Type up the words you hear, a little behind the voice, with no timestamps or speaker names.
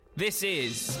This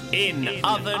is In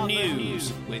Other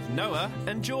News with Noah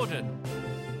and Jordan.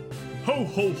 Ho,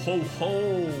 ho, ho,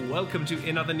 ho! Welcome to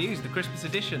In Other News, the Christmas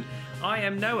edition. I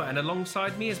am Noah, and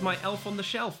alongside me is my elf on the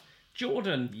shelf,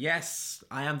 Jordan. Yes,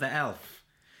 I am the elf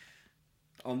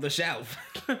on the shelf.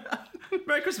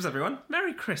 Merry Christmas, everyone.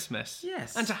 Merry Christmas.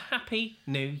 Yes. And a Happy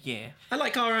New Year. I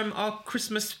like our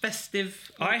Christmas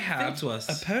festive I thing have to us.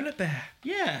 a polar bear.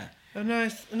 Yeah. A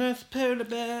nice polar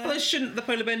bear. Although shouldn't the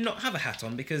polar bear not have a hat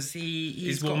on because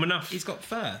he's warm enough. He's got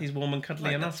fur. He's warm and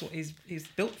cuddly enough. That's what he's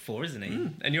built for, isn't he?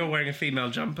 And you're wearing a female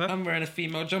jumper. I'm wearing a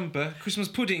female jumper. Christmas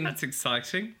pudding. That's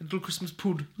exciting. A little Christmas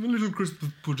pud. A little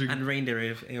Christmas pudding. And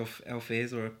reindeer elf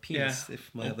ears or a penis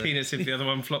penis if the other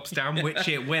one flops down, which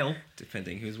it will.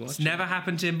 Depending who's watching. It's never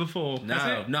happened to him before. No,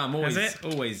 I'm always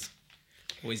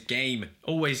game.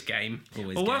 Always game.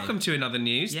 Welcome to Another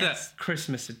News, the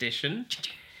Christmas edition.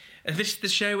 This is the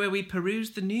show where we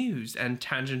peruse the news and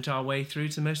tangent our way through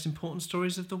to the most important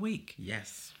stories of the week.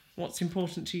 Yes. What's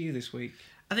important to you this week?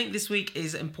 I think this week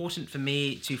is important for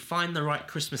me to find the right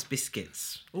Christmas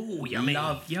biscuits. Oh, yummy.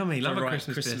 Love a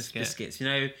Christmas biscuits. You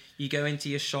know, you go into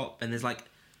your shop and there's like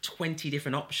 20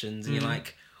 different options and you're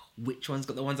like, which one's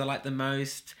got the ones I like the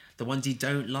most? The ones you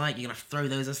don't like, you're going to throw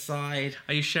those aside.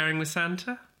 Are you sharing with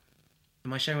Santa?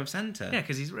 Am I sharing with Santa? Yeah,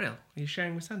 because he's real. Are you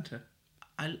sharing with Santa?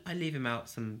 I leave him out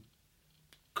some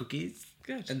cookies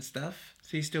and stuff.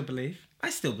 So you still believe? I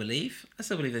still believe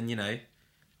in, you know,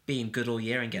 being good all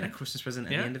year and getting a Christmas present at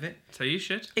the end of it. So you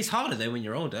should. It's harder, though, when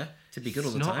you're older to be good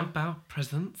all the time. It's not about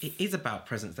presents. It is about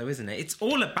presents, though, isn't it? It's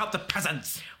all about the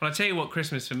presents. Well, I'll tell you what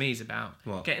Christmas for me is about.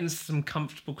 What? Getting some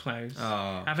comfortable clothes.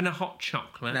 Oh. Having a hot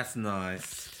chocolate. That's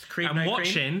nice. Cream, and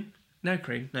watching... Cream? No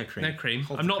cream. No cream.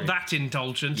 I'm not that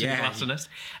indulgent and gluttonous.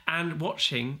 And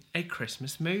watching a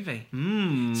Christmas movie.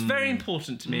 It's very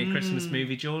important to me, a Christmas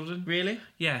movie, Jordan. Really?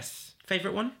 Yes.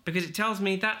 Favourite one? Because it tells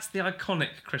me that's the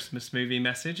iconic Christmas movie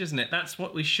message, isn't it? That's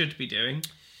what we should be doing.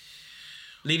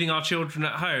 Leaving our children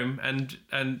at home and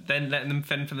then letting them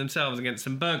fend for themselves against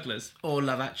some burglars. Or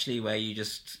Love Actually, where you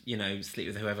just, you know, sleep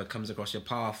with whoever comes across your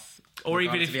path. Or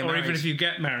even if you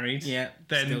get married,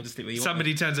 then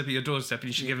somebody turns up at your doorstep and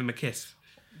you should give them a kiss.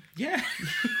 Yeah.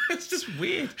 It's just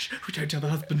weird. We don't tell the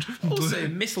husband. Also,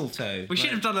 mistletoe. We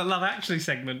should have done a Love Actually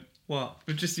segment. What?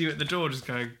 With just you at the door just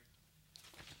going...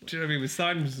 Do you know what I mean? With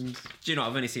signs and... Do you know,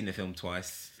 I've only seen the film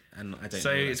twice. And I don't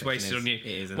so know it's wasted on you. It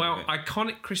is. Well,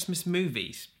 iconic Christmas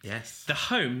movies. Yes. The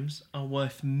homes are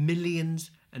worth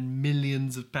millions and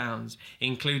millions of pounds,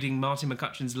 including Martin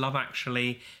McCutcheon's Love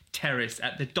Actually terrace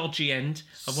at the dodgy end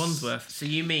of Wandsworth. So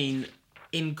you mean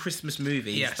in Christmas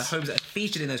movies, the homes that are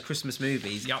featured in those Christmas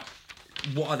movies,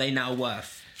 what are they now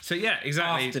worth? So yeah,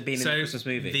 exactly. After being in a Christmas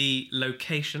movie. The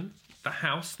location... The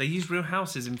house. They use real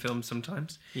houses in films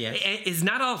sometimes. Yeah. It's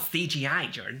not all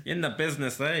CGI, Jordan. In the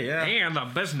business there, yeah. In the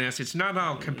business. It's not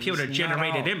all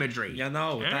computer-generated imagery. You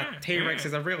know, that T-Rex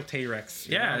is a real T-Rex.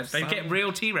 Yeah, they get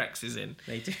real T-Rexes in.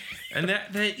 They do. And,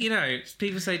 they, you know,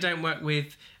 people say don't work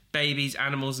with babies,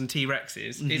 animals and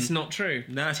T-Rexes. It's not true.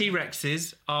 No.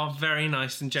 T-Rexes are very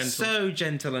nice and gentle. So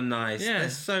gentle and nice. Yeah. They're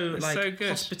so good.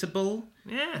 Hospitable.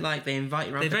 Yeah. Like, they invite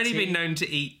you around. They've only been known to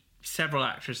eat several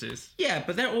actresses. Yeah,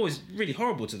 but they're always really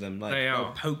horrible to them. Like,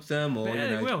 they'll poke them or, take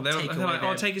away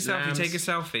like, take a selfie, lambs. take a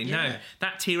selfie. Yeah. No,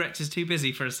 that T-Rex is too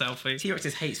busy for a selfie.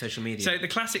 T-Rexes hate social media. So the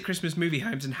classic Christmas movie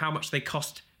homes and how much they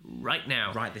cost right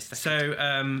now. Right this second.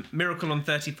 So Miracle on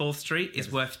 34th Street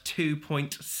is worth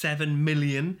 2.7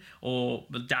 million or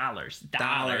dollars.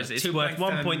 It's worth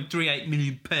 1.38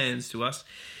 million pounds to us.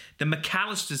 The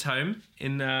McAllister's home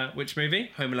in which movie?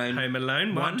 Home Alone. Home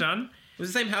Alone. Well done.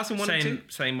 Was the same house in one and two?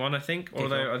 Same one, I think.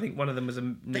 Although I think one of them was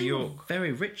in New York. Were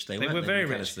very rich, they were very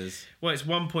rich. Well, it's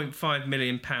 £1.5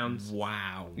 million.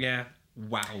 Wow. Yeah.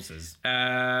 Wowzers.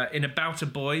 In About a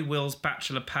Boy, Will's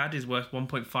bachelor pad is worth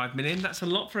 1.5 million. That's a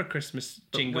lot for a Christmas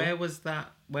jingle. Where was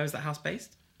that house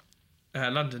based?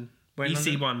 London.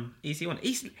 EC1. EC1. He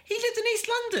lived in East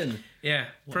London. Yeah,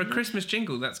 for a Christmas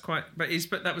jingle, that's quite.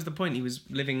 But that was the point. He was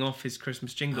living off his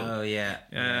Christmas jingle. Oh yeah.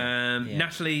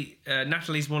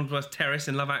 Natalie's Wandsworth Terrace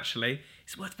in Love Actually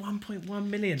is worth 1.1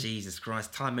 million. Jesus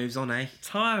Christ, time moves on, eh?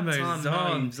 Time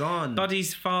moves on.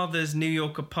 Buddy's father's New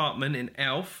York apartment in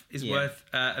Elf is worth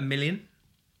 $1 million.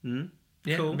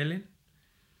 Yeah, cool. $1 million.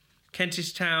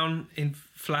 Kentish Town in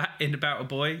flat in About a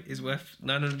Boy is worth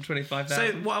 925,000.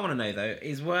 So what I want to know though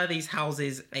is, were these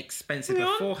houses expensive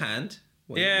beforehand?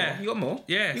 You got more?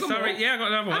 Yeah, sorry. Yeah, I got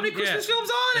another one. How many Christmas films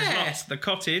are there? There's lots. The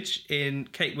Cottage in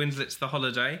Kate Winslet's The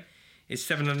Holiday is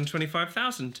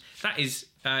 725,000. That is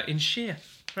in Sheer.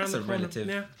 That's a relative.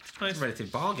 Yeah, nice.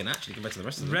 Relative bargain actually compared to the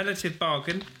rest of them. Relative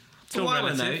bargain. What I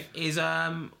want to know is,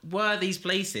 were these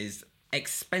places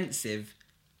expensive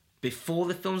before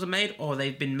the films were made, or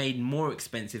they've been made more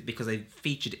expensive because they've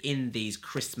featured in these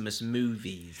Christmas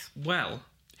movies? Well,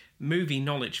 movie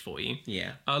knowledge for you.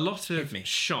 Yeah. A lot of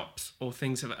shops or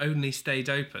things have only stayed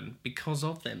open because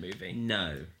of their movie.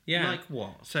 No. Yeah. Like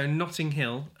what? So Notting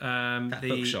Hill, the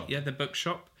bookshop. Yeah, the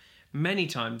bookshop. Many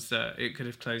times it could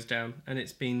have closed down, and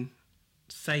it's been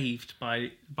saved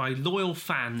by loyal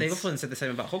fans. They've often said the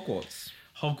same about Hogwarts.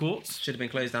 Hogwarts Should have been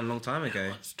closed down a long time ago.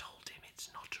 No one's told him it's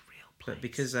not a real place. But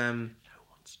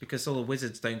because all the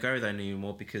wizards don't go there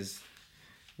anymore because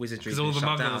wizardry's all been the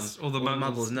shut muggles, down. All the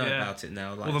muggles know about it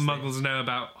now. All the muggles know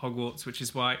about Hogwarts, which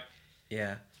is why.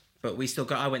 Yeah, but we still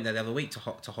got. I went there the other week to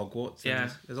Hogwarts. Yeah.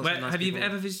 Have you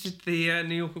ever visited the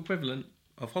New York equivalent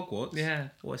of Hogwarts? Yeah.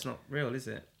 Well, it's not real, is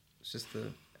it? It's just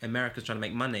America's trying to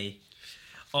make money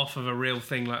off of a real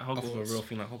thing like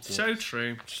Hogwarts. So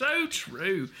true. So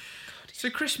true. So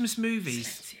Christmas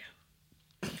movies.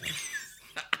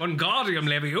 Wingardium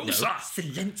Leviosa.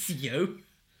 Silencio.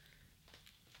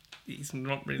 He's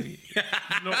not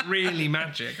really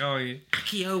magic, are you?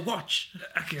 Accio watch.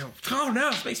 Accio. Oh no,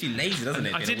 it makes you lazy, doesn't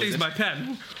it? I did lose my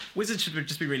pen. Wizards should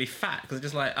just be really fat because they're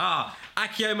just like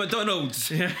Accio McDonald's.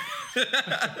 Yeah.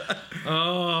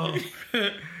 Oh.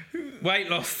 Weight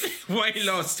loss,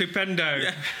 stupendo.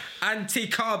 Yeah.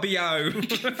 Anti-carbio.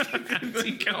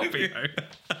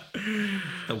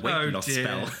 The weight loss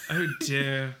spell. Oh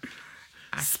dear.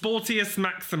 Sportius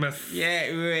Maximus.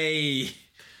 Yeah, way.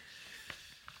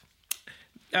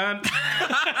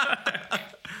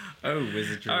 Oh,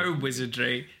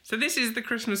 wizardry. So this is the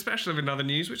Christmas special of Another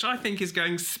News, which I think is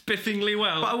going spiffingly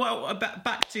well. But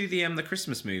back to the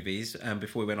Christmas movies,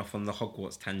 before we went off on the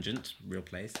Hogwarts tangent, real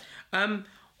place.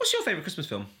 What's your favourite Christmas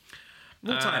film?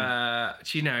 What time?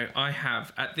 Do you know, I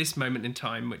have, at this moment in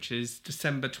time, which is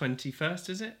December 21st,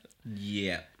 is it?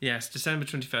 Yeah. Yes, December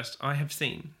 21st, I have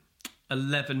seen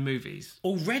 11 movies.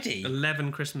 Already?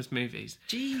 11 Christmas movies.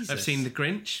 Jesus. I've seen The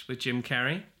Grinch with Jim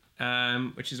Carrey,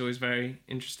 which is always very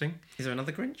interesting. Is there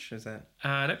another Grinch? Is that...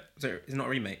 No. Is it not a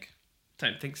remake?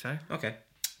 Don't think so. Okay.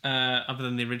 Other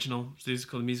than the original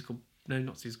Seussical the Musical... No,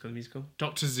 not Seussical the Musical.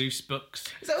 Dr. Seuss books.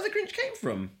 Is that where The Grinch came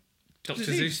from? Dr.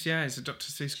 Seuss, yeah, it's a Dr.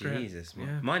 Seuss script. Jesus,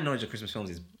 yeah. My knowledge of Christmas films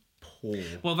is poor.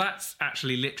 Well, that's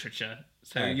actually literature.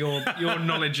 So your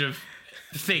knowledge of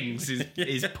things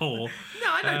is poor. No,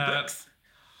 I know books.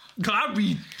 I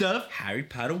read stuff. Harry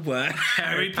Potter 1,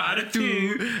 Harry Potter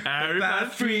 2, Harry Potter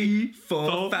 3,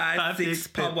 4, 5, 6,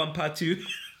 part 1, part 2.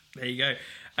 There you go.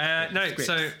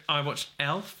 So I watched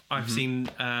Elf. I've seen,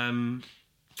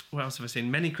 what else have I seen?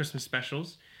 Many Christmas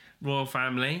specials. Royal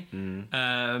Family.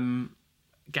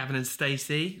 Gavin and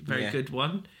Stacey, very good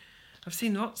one. I've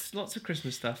seen lots of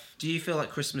Christmas stuff. Do you feel like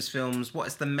Christmas films, what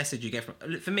is the message you get from...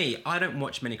 For me, I don't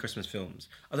watch many Christmas films.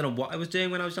 I don't know what I was doing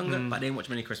when I was younger, but I didn't watch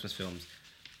many Christmas films.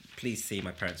 Please see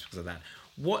my parents because of that.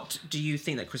 What do you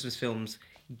think that Christmas films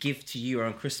give to you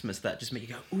around Christmas that just make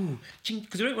you go, ooh,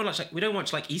 because we don't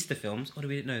watch like Easter films. Or do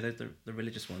we? No, they're the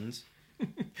religious ones.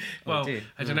 Well,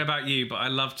 I don't know about you, but I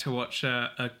love to watch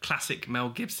a classic Mel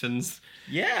Gibson's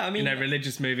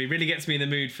religious movie. Really gets me in the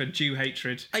mood for Jew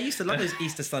hatred. I used to love those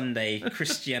Easter Sunday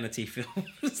Christianity films.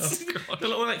 Oh, God. They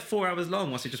were like 4 hours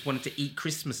long whilst we just wanted to eat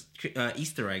Christmas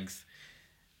Easter eggs.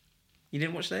 You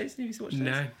didn't watch those? You used to watch those?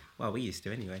 No. Well, we used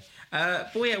to anyway.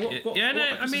 What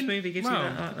Christmas movie gives you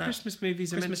that? Christmas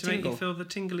movies are meant to make you feel the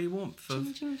tingly warmth of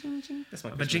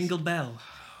a jingle bell.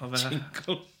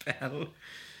 Jingle bell.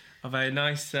 Of a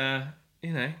nice, little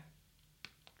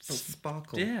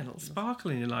sparkle. Yeah, a little sparkle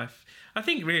in your life. I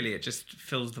think really it just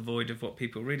fills the void of what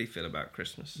people really feel about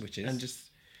Christmas. Which is? And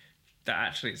just that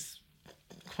actually it's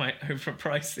quite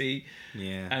overpricey.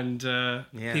 Yeah. And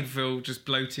people feel just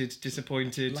bloated,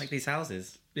 disappointed. Like these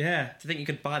houses. Yeah. To think you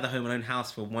could buy the Home Alone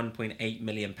house for £1.8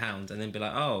 million and then be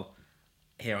like, oh,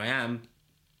 here I am.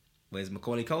 Where's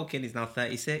Macaulay Culkin? He's now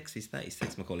 36. He's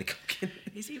 36, Macaulay Culkin.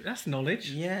 Is he? That's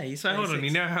knowledge. Yeah, he's 36. So hold on,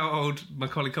 you know how old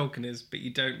Macaulay Culkin is, but you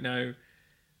don't know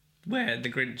where the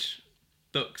Grinch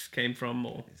books came from,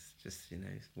 or... It's just,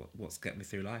 what's got me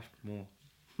through life more.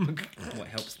 What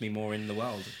helps me more in the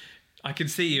world. I could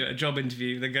see you at a job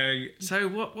interview, they're going, so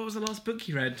what was the last book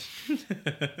you read?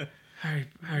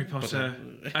 Harry Potter.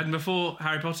 And before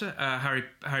Harry Potter,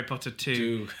 Harry Potter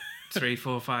 2, 3,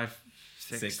 4, 5...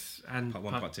 6 and part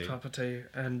 1, part 2. Part 2.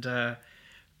 And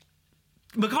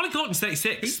Macaulay Culkin's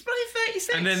 36. He's bloody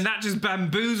 36. And then that just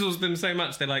bamboozles them so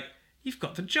much. They're like, you've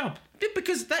got the job.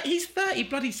 Because he's 30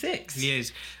 bloody 6. He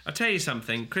is. I'll tell you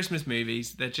something. Christmas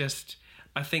movies,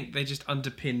 I think they just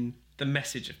underpin the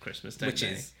message of Christmas, don't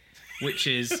they? Which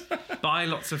is buy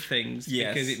lots of things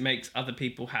because it makes other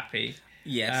people happy.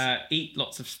 Yes. Eat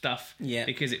lots of stuff. Yeah.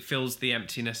 Because it fills the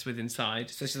emptiness within inside.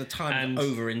 So it's a time of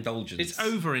overindulgence. It's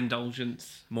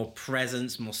overindulgence. More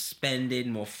presents, more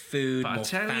spending, more food, more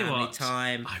family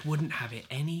time. I wouldn't have it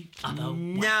any other way.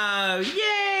 No.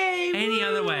 Yay! Any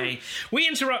other way. We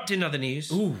interrupt in other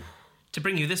news. Ooh. To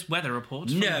bring you this weather report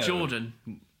from Jordan.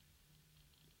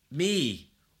 Me.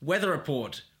 Weather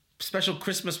report. Special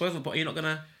Christmas weather report. Are you not going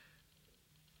to...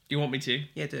 You want me to?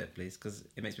 Yeah, do it, please, because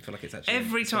it makes me feel like it's actually...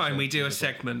 Every time we do a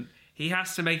segment, he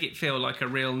has to make it feel like a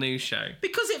real news show.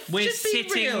 Because We're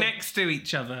sitting next to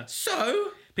each other.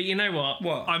 So... But you know what?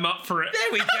 What? I'm up for it.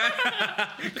 There we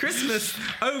go. Christmas.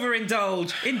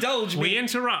 Overindulge. Indulge me. We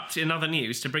interrupt in other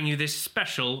news to bring you this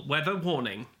special weather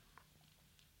warning.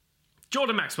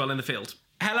 Jordan Maxwell in the field.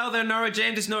 Hello there, Nora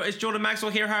James. It's Jordan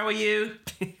Maxwell here. How are you?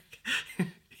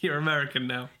 You're American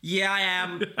now. Yeah, I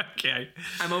am. Okay.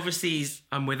 I'm overseas.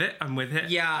 I'm with it.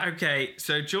 Yeah. Okay,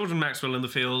 so Jordan Maxwell in the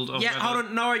field. Yeah, hold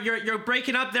on, Nora. You're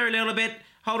breaking up there a little bit.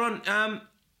 Hold on.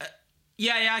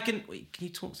 Yeah, I can... Wait, can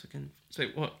you talk so I can... So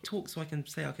what? Talk so I can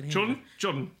say I can hear Jordan? you.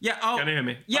 Jordan? Yeah, oh... Can you hear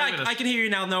me? Yeah, I can hear you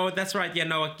now, Noah. That's right. Yeah,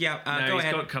 Noah. Yeah, no, go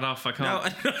ahead. Got cut off. I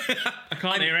can't. No. I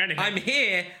can't hear anything. I'm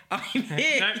here. No,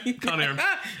 can't hear him.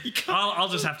 I'll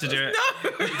just have to do it. No,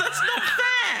 that's not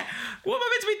fair. What am I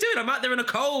meant to be doing? I'm out there in the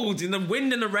cold, in the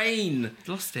wind and the rain.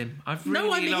 Lost him. I'm here.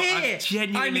 I've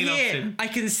genuinely lost him. I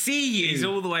can see you. He's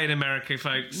all the way in America,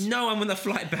 folks. No, I'm on the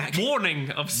flight back.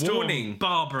 Warning of Storm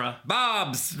Barbara.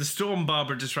 Barbs. The Storm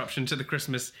Barbara disruption to the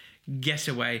Christmas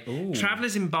getaway. Ooh.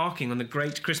 Travellers embarking on the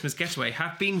Great Christmas Getaway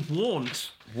have been warned.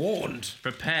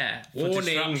 Prepare for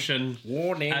disruption.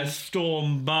 Warning. As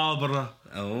Storm Barbara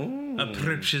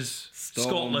approaches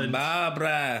Scotland.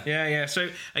 Barbara. Yeah. So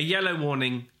a yellow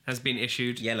warning has been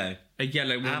issued. Yellow. A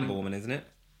yellow warning. Amber woman, isn't it?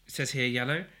 It says here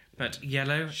yellow, but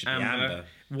yellow, amber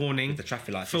warning. With the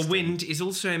traffic light for system. wind is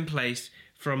also in place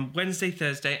from Wednesday,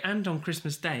 Thursday, and on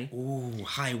Christmas Day. Ooh,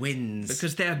 high winds.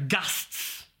 Because there are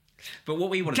gusts. But what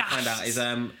we want to find out is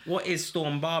what is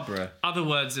Storm Barbara? Other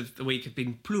words of the week have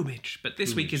been plumage, but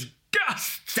this week is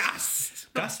gusts.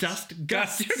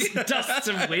 Gusts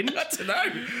of wind. I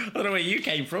don't know where you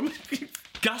came from.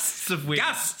 Gusts of wind.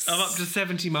 Gusts of up to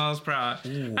 70 miles per hour.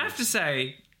 Ooh. I have to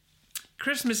say,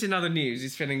 Christmas in other news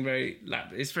is feeling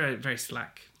it's very, very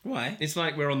slack. Why? It's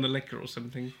like we're on the liquor or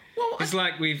something. Well, it's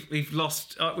like we've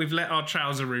let our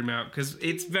trouser room out because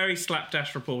it's very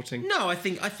slapdash reporting. No, I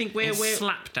think we're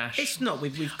slapdash. It's not.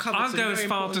 We've covered. I'll some go very as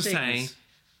far to things. say,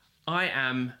 I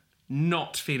am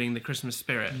not feeling the Christmas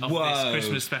spirit of this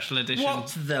Christmas special edition.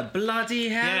 What the bloody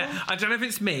hell? Yeah, I don't know if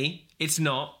it's me. It's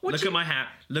not. Look at my hat.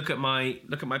 Look at my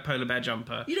polar bear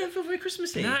jumper. You don't feel very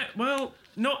Christmassy. No, well,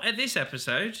 not at this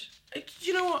episode.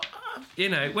 You know what?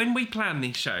 When we plan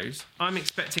these shows, I'm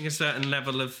expecting a certain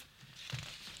level of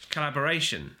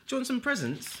collaboration. Do you want some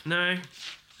presents? No. I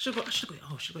should have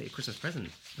got you a Christmas present.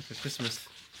 Like a Christmas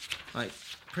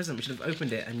present. We should have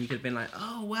opened it and you could have been like,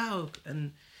 oh wow,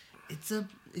 and it's a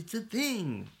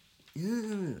thing.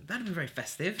 That'd be very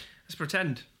festive. Let's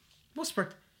pretend.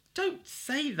 Don't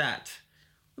say that.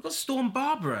 We've got Storm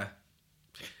Barbara.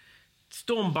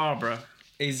 Storm Barbara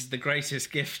is the greatest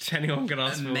gift anyone can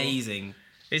ask for. Amazing.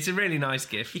 It's a really nice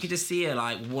gift. You can just see her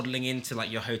waddling into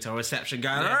your hotel reception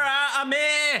going, all right, I'm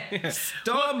here.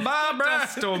 Storm Barbara. What does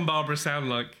Storm Barbara sound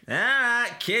like? All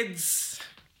right, kids.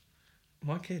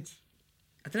 Why kids?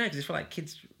 I don't know, because I feel like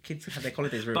kids have their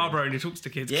holidays ruined. Barbara only talks to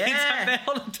kids. Yeah. Kids have their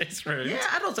holidays ruined.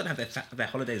 Yeah, adults don't have their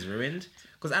holidays ruined.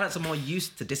 Because adults are more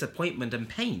used to disappointment and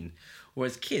pain.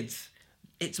 Whereas kids,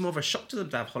 it's more of a shock to them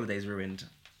to have holidays ruined.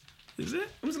 Is it?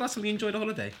 When was the last time you enjoyed a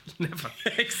holiday? Never.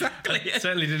 Exactly. I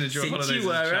certainly didn't enjoy holidays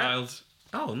as a child.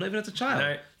 Oh, not even as a child?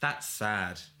 No. That's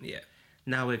sad. Yeah.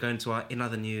 Now we're going to our In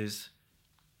Other News.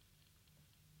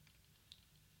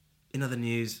 In Other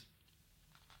News.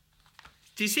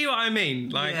 Do you see what I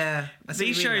mean? Yeah.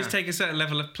 These shows take a certain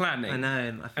level of planning. I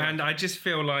know. I just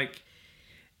feel like,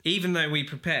 even though we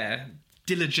prepare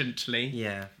diligently...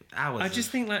 Yeah. Hours. I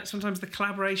just think sometimes the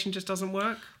collaboration just doesn't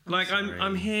work.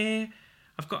 I'm here...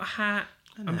 I've got a hat.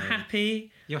 I'm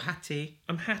happy. You're hatty.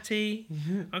 I'm hatty.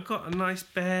 I've got a nice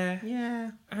bear.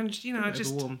 Yeah.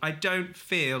 And, I don't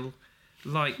feel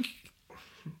like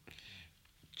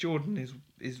Jordan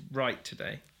is right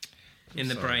today. In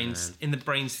the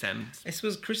brain stems. This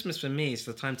was Christmas for me. It's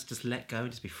the time to just let go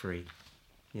and just be free.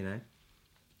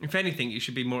 If anything, you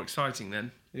should be more exciting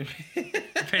then.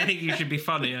 If anything, you should be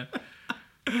funnier.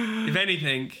 If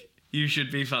anything, you should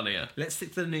be funnier. Let's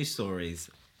stick to the news stories.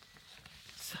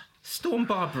 Storm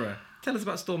Barbara. Tell us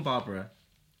about Storm Barbara.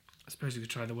 I suppose we could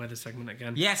try the weather segment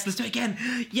again. Yes, let's do it again.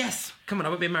 Yes. Come on, I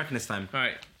won't be American this time. All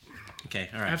right. Okay,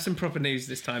 all right. Have some proper news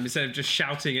this time instead of just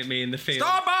shouting at me in the field.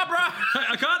 Stop, Barbara!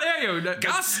 I can't hear you.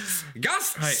 Gusts!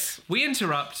 Gusts! Right. We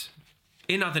interrupt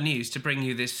in other news to bring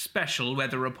you this special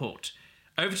weather report.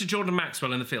 Over to Jordan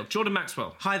Maxwell in the field. Jordan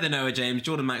Maxwell. Hi there, Noah James.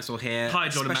 Jordan Maxwell here. Hi,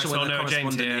 Jordan Special Maxwell. weather Noah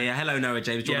James correspondent here. Hello, Noah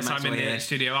James. Jordan Yes, Maxwell I'm in here. the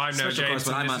studio. I'm Noah Special James.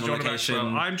 correspondent. I'm on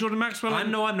location. I'm Jordan Maxwell.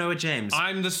 I'm Noah James.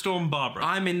 I'm the Storm Barbara.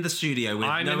 I'm in the studio with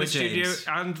I'm Noah in the James.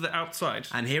 studio and the outside.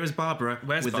 And here is Barbara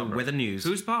Where's with Barbara? the weather news.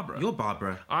 Who's Barbara? You're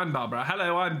Barbara. I'm Barbara.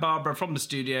 Hello, I'm Barbara from the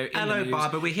studio. Hello,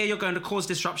 Barbara. We hear you're going to cause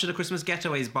disruption to Christmas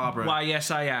getaways, Barbara. Why,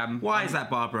 yes, I am. Why is that,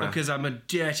 Barbara? Because I'm a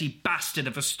dirty bastard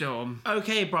of a storm.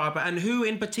 Okay, Barbara. And who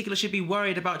in particular should be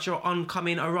worried about your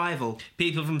oncoming arrival?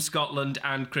 People from Scotland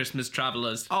and Christmas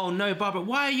travellers. Oh no, Barbara,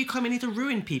 why are you coming here to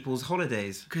ruin people's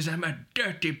holidays? Because I'm a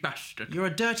dirty bastard. You're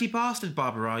a dirty bastard,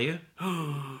 Barbara, are you?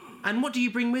 And what do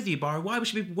you bring with you, Barbara? Why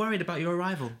should we be worried about your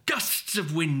arrival? Gusts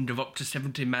of wind of up to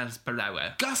 70 miles per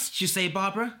hour. Gusts, you say,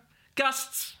 Barbara?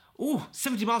 Gusts. Oh,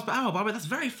 70 miles per hour, Barbara, that's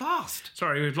very fast.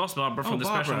 Sorry, we've lost Barbara from the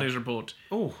Barbara. special news report.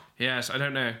 Oh. Yes, I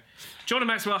don't know. Jordan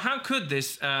Maxwell, how could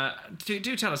this...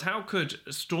 do tell us, how could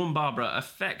Storm Barbara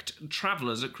affect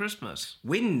travellers at Christmas?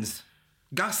 Winds.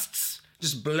 Gusts.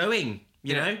 Just blowing,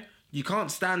 you know? You can't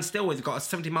stand still when you've got a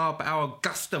 70 mile per hour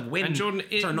gust of wind. And Jordan,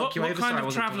 what over. kind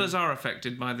of travellers are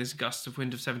affected by this gust of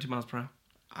wind of 70 miles per hour?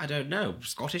 I don't know.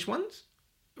 Scottish ones?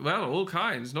 Well, all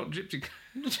kinds, not gypsy.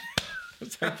 I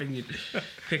was hoping you'd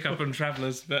pick up on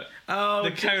travellers, but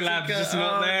the collab's just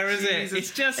not there, is it?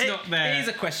 It's just not there. Here's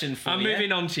a question for you. I'm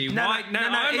moving on to you. No, I'm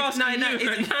asking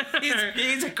you.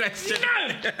 Here's a question.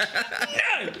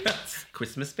 No!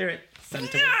 Christmas spirit.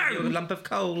 Santa with a lump of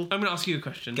coal. I'm going to ask you a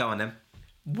question. Go on then.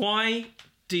 Why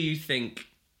do you think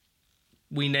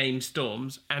we name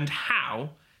storms, and how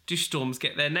do storms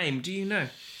get their name? Do you know?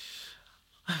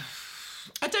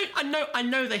 I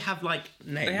know they have like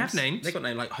names. They have names. They got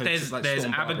names like There's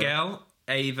Storm Abigail,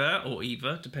 Ava, or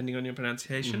Eva, depending on your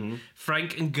pronunciation.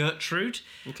 Frank and Gertrude.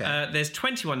 Okay. There's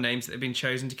 21 names that have been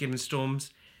chosen to give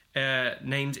storms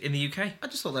names in the UK. I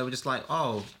just thought they were just like,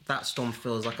 oh, that storm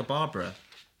feels like a Barbara.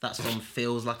 That storm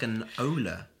feels like an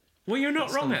Ola. Well, you're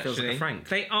not wrong, feels like actually. a Frank.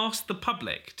 They asked the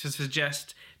public to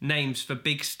suggest names for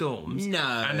big storms. No.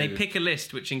 And they pick a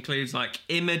list which includes like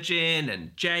Imogen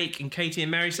and Jake and Katie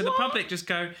and Mary. So the public just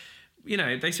go, you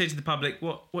know, they say to the public,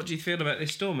 what do you feel about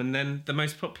this storm? And then the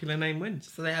most popular name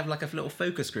wins. So they have like a little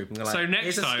focus group and go like, so next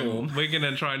here's a time, storm. we're going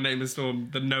to try and name a storm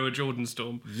the Noah Jordan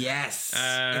storm. Yes.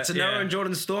 It's a Noah and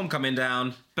Jordan storm coming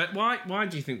down. But why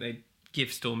do you think they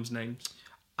give storms names?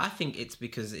 I think it's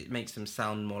because it makes them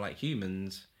sound more like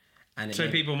humans. And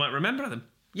people might remember them.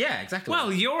 Yeah, exactly.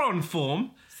 Well, you're on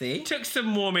form. See? Took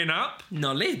some warming up.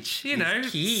 Knowledge. You know,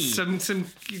 key. some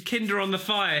kinder on the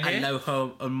fire here.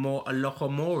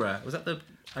 Alohomora. Was that the...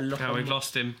 Oh, we've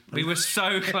lost him. We were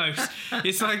so close.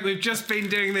 It's like we've just been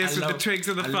doing this with the twigs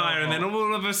of the fire, and then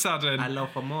all of a sudden...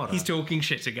 Alohomora. He's talking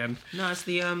shit again. No, it's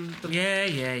the Yeah.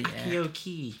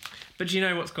 Akioki. But do you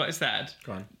know what's quite sad?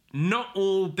 Go on. Not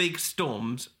all big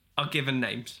storms are given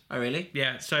names. Oh, really?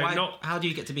 Yeah, so how do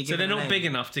you get to be given So they're a not name? big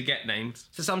enough to get names.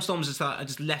 So some storms are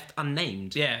just left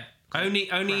unnamed? Yeah.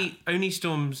 Only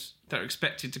storms that are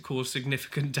expected to cause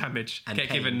significant damage and get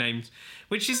pain. given names,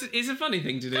 which is a funny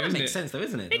thing to do, That isn't makes it? sense, though,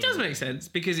 isn't it? It does make sense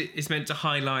because it's meant to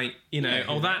highlight,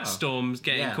 that storm's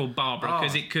getting called Barbara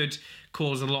because it could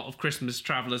cause a lot of Christmas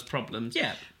travellers problems.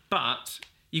 Yeah. But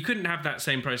you couldn't have that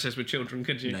same process with children,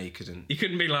 could you? No, you couldn't. You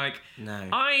couldn't be like, no.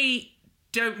 I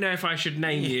don't know if I should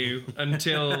name you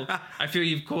until I feel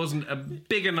you've caused a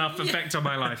big enough effect on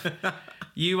my life.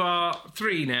 You are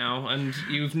 3 now, and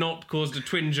you've not caused a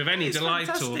twinge of any delight.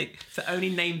 Fantastic. So only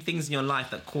name things in your life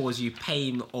that cause you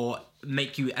pain or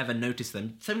make you ever notice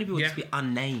them. So many people just be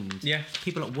unnamed. Yeah.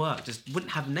 People at work just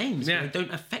wouldn't have names. Yeah. They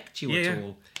don't affect you at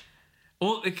all.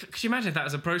 Or could you imagine if that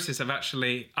was a process of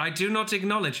actually, I do not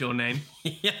acknowledge your name.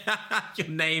 Your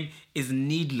name is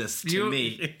needless to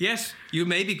me. Yes, you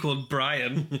may be called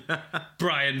Brian.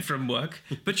 Brian from work.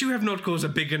 But you have not caused a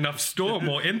big enough storm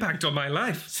or impact on my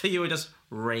life. So you were just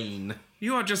rain.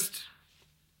 You are just...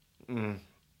 Have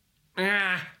you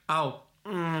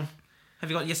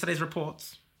got yesterday's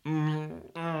reports?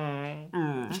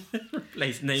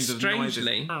 Replace names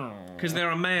Strangely, because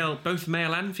there are both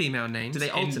male and female names. Do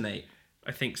they alternate?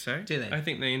 I think so. Do they? I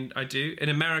think I do. In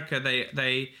America,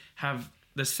 they have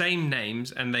the same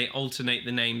names and they alternate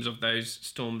the names of those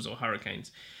storms or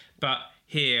hurricanes. But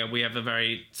here we have a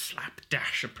very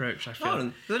slapdash approach, I feel.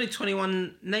 Oh, there's only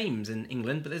 21 names in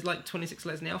England, but there's like 26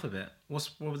 letters in the alphabet. What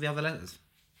were the other letters?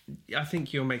 I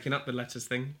think you're making up the letters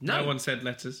thing. No one said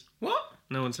letters. What?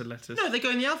 No one said letters. No, they go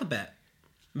in the alphabet.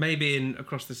 Maybe in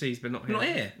across the seas, but not here. Not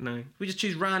here? No. We just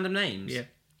choose random names? Yeah.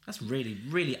 That's really,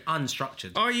 really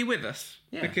unstructured. Are you with us?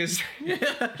 Yeah. Because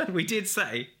we did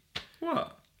say...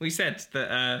 What? We said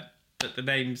that the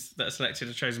names that are selected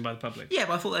are chosen by the public. Yeah,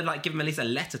 but I thought they'd like give them at least a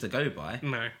letter to go by.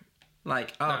 No.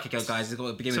 Like, okay, go guys, it's got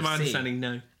to begin with To my a C. understanding,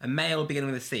 no. A male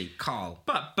beginning with a C. Carl.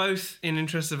 But both in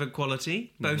interest of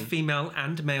equality, both female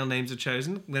and male names are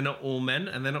chosen. They're not all men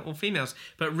and they're not all females.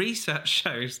 But research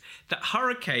shows that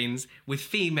hurricanes with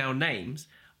female names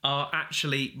are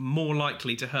actually more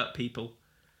likely to hurt people.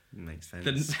 Makes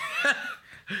sense.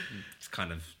 It's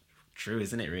kind of true,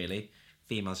 isn't it, really?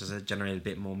 Females just are generally a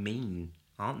bit more mean,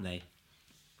 aren't they?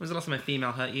 When's the last time a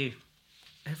female hurt you?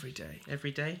 Every day. Every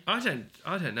day? I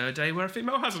don't know a day where a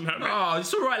female hasn't hurt me. Oh,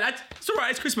 it's all right, lads. It's all right.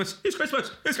 It's Christmas. It's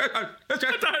Christmas. It's Christmas. I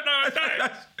don't know a day.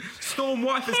 Storm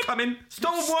wife is coming.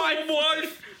 Storm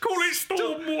wife. Call it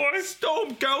storm wife.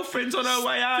 Storm girlfriend's on her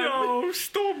way home. Oh,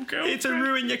 storm girlfriend. It's to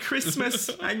ruin your Christmas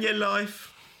and your life.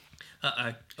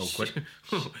 Uh-oh. Awkward.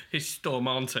 It's storm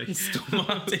auntie. Storm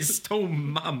auntie.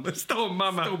 Storm mum. Storm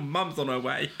mama. Storm mum's on her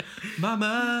way.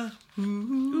 Mama.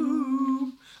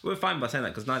 Ooh. We're fine by saying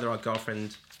that because neither our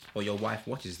girlfriend or your wife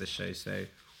watches the show, so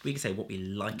we can say what we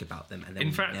like about them. And then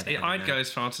in fact, I'd go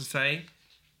as far to say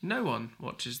no one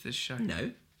watches this show.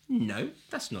 No,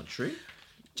 that's not true.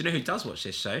 Do you know who does watch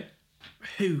this show?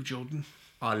 Who, Jordan?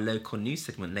 Our local news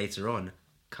segment later on,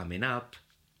 coming up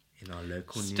in our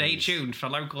local news. Stay tuned for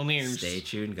local news. Stay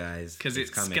tuned, guys. Because it's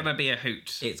going to be a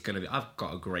hoot. It's going to be. I've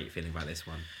got a great feeling about this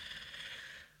one.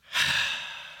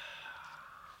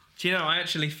 Do you know, I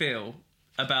actually feel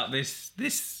about this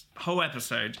whole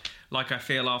episode like I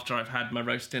feel after I've had my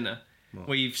roast dinner. What?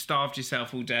 Where you've starved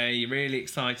yourself all day, you're really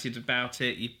excited about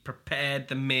it, you've prepared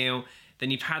the meal,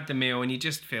 then you've had the meal and you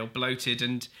just feel bloated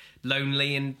and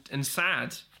lonely and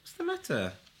sad. What's the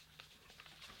matter?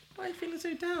 Why are you feeling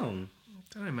so down? I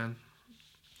don't know, man.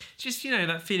 Just,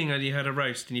 that feeling when you had a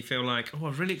roast and you feel like, oh,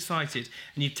 I'm really excited,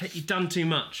 and you've done too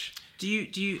much.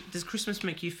 Does Christmas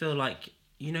make you feel like,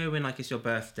 when like it's your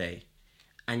birthday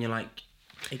and you're like,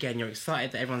 again, you're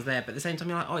excited that everyone's there, but at the same time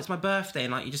you're like, oh, it's my birthday,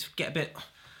 and like you just get a bit,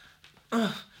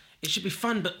 it should be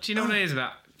fun, but... Do you know what it is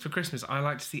about? For Christmas, I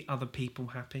like to see other people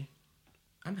happy.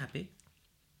 I'm happy.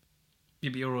 Yeah,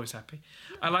 but you're always happy.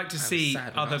 I like to see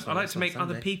other... I like to make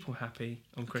other people happy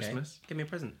on Christmas. Give me a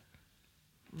present.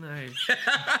 No.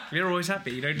 You're always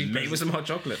happy. You don't need Maybe with some hot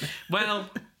chocolate. Well...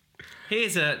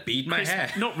 Here's a... Bead my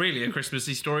hair. Not really a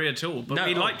Christmassy story at all, but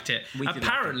we liked it.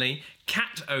 Apparently,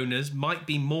 cat owners might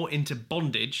be more into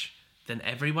bondage than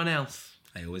everyone else.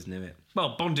 I always knew it.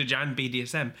 Well, bondage and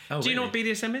BDSM. Oh, do you know what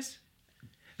BDSM is?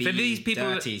 For these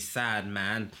people... dirty, sad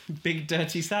man. Big,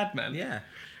 dirty, sad man? Yeah.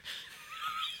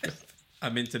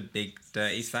 I'm into big,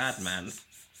 dirty, sad man.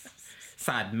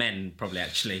 Sad men, probably,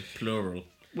 actually. Plural.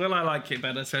 Well, I like it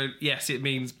better. So, yes, it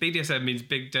means... BDSM means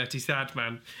big, dirty, sad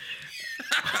man.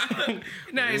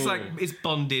 No, it's like it's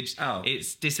bondage. Oh.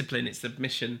 It's discipline. It's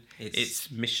submission.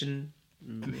 It's mission.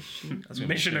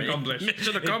 Mission accomplished.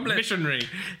 Mission accomplished. Missionary.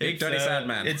 Big dirty sad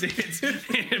man. It's big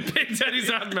dirty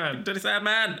sad man. Dirty sad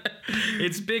man.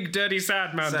 It's big dirty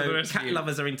sad man. So cat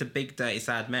lovers are into big dirty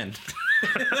sad men.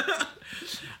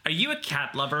 Are you a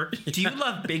cat lover? Do you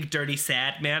love big dirty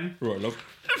sad man? Right, love.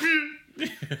 Yeah,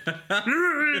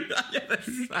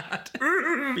 that's sad.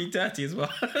 Be dirty as well.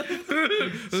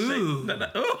 Ooh. No.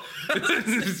 Oh.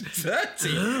 It's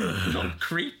dirty. Not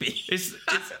creepy. It's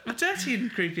dirty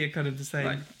and creepy are kind of the same.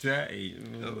 Like dirty. Do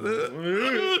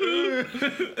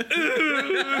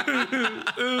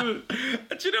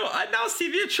you know what? I now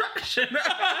see the attraction.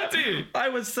 Do you? I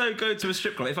would so go to a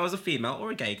strip club. If I was a female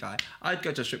or a gay guy, I'd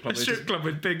go to a strip club.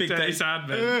 With big dirty sad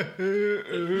men.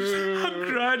 I'm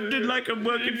grinding like I'm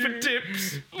working for tips.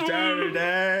 Dirty.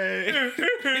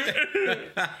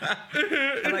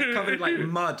 And like covered in like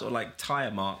mud or like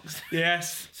tire marks.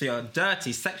 Yes. So you're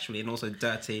dirty sexually and also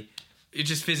dirty. You're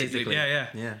just physically. Yeah.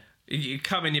 You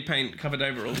come in your paint covered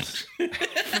overalls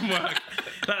from work.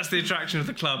 That's the attraction of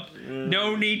the club.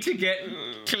 No need to get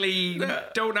clean.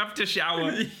 Don't have to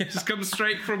shower. Just come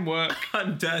straight from work.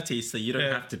 I'm dirty, so you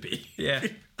don't have to be. Yeah.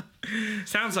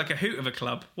 Sounds like a hoot of a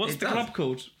club. What's the club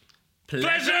called?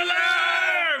 Pleasure Love!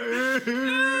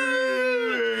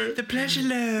 The Pleasure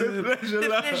Love. The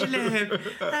Pleasure Love.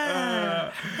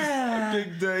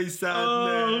 Big dirty sad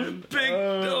man.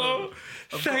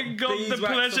 Thank God the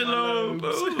Pleasure Love.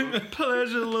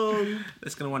 Pleasure Love.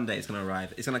 It's gonna one day. It's gonna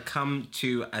arrive. It's gonna come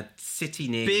to a city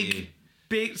near you.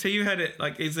 Big. So you heard it.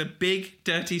 Like it's a big,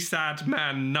 dirty, sad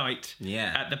man night.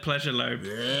 Yeah. At the Pleasure Lobe.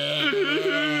 Yeah.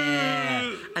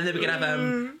 And then we're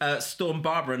gonna have Storm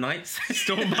Barbara nights.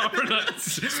 Storm Barbara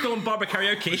nights. Storm Barbara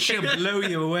karaoke. She'll blow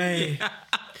you away.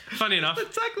 Funny enough, The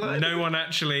tagline. no one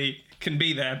actually can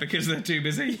be there because they're too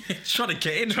busy trying to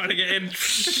get in.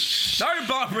 No,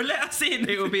 Barbara, let us in.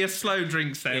 It would be a slow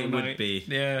drink sale. It would be.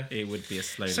 Yeah. It would be a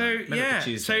slow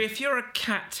night. So if you're a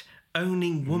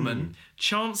cat-owning woman,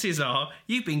 chances are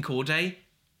you've been called a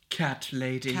cat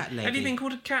lady. Cat lady. Have you been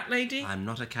called a cat lady? I'm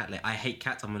not a cat lady. I hate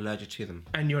cats. I'm allergic to them.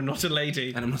 And you're not a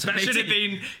lady. And I'm not a that lady. should have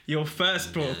been your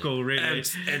first port of call, really.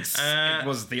 It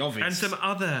was the obvious. And some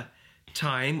other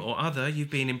time you've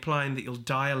been implying that you'll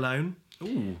die alone.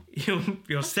 Ooh.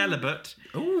 You're celibate.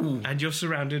 Ooh. And you're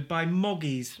surrounded by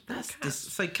moggies.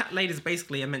 So cat ladies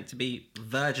basically are meant to be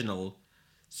virginal,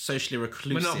 socially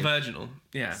reclusive. Well, not virginal.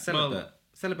 Yeah. Celibate. Well,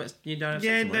 Celibate, you don't have sex.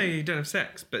 Yeah, no, you don't have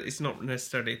sex, but it's not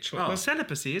necessarily a choice. Oh. Well,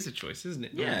 celibacy is a choice, isn't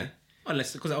it? Yeah.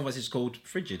 Unless, because otherwise it's called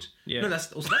frigid. Yeah. No,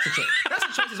 that's a choice. That's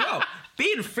a choice as well.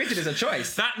 Being frigid is a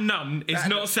choice. That nun is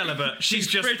not celibate. She's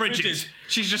just frigid.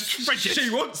 She's just frigid. She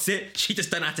wants it. She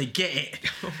just don't know how to get it.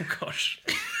 Oh, gosh.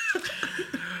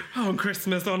 Oh,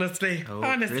 Christmas, honestly.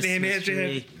 Honestly,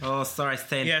 Imogen. Oh, sorry,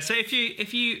 Thin. Yeah, so if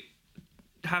you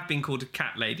have been called a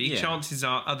cat lady, chances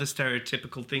are other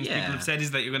stereotypical things people have said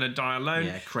is that you're going to die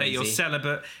alone, that you're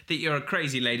celibate, that you're a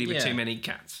crazy lady with too many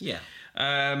cats. Yeah.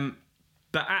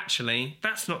 But actually,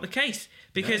 that's not the case,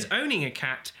 because owning a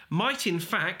cat might in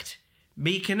fact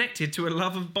be connected to a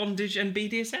love of bondage and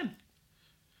BDSM.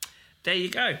 There you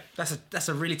go. That's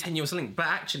a really tenuous link, but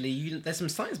actually there's some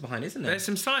science behind it, isn't there? There's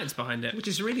some science behind it. Which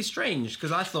is really strange,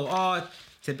 because I thought,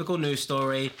 typical news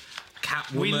story,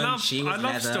 cat woman, I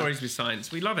love stories with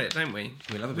science. We love it, don't we?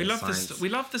 We love a bit of science. We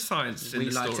love the science in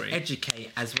the story. We like to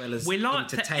educate as well as We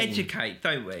like entertain. to educate,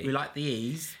 don't we? We like the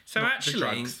ease, So not actually, the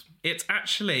drugs. it's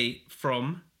actually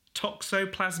from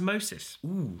toxoplasmosis.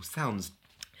 Ooh, sounds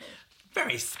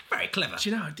very, very clever. Do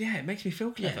you know? Yeah, it makes me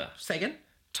feel clever. Yeah. Say again.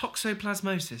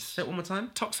 Toxoplasmosis. Say it one more time.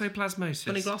 Toxoplasmosis.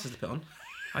 Got any glasses to put on?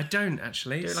 I don't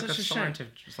actually. Do it like Such a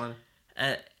scientific.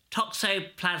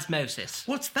 Toxoplasmosis.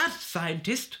 What's that,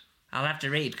 scientist? I'll have to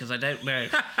read because I don't know.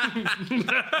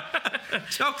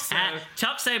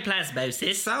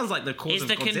 Toxoplasmosis Sounds like the cause is of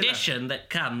the Godzilla. condition that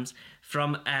comes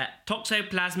from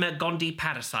Toxoplasma gondii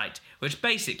parasite. Which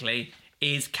basically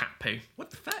is cat poo.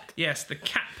 What the fuck? Yes, the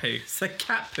cat poo. So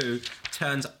cat poo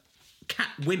turns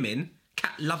cat-loving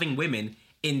women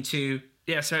into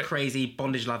crazy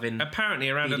bondage-loving. Apparently,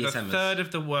 around a BDSMers. third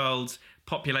of the world's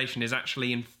population is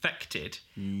actually infected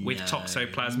with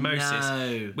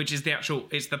toxoplasmosis, which is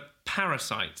it's the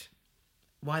parasite.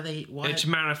 Why? Which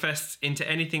manifests into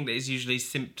anything that is usually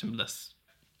symptomless.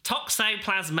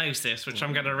 Toxoplasmosis, Which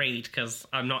I'm going to read because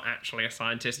I'm not actually a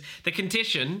scientist. The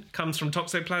condition comes from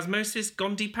Toxoplasmosis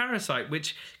gondii parasite,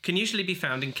 which can usually be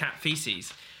found in cat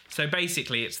feces. So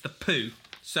basically, it's the poo.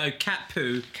 So cat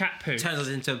poo turns us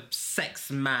into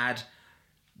sex-mad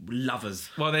lovers.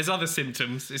 Well, there's other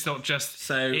symptoms. It's not just...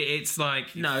 So it's like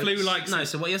flu-like... No,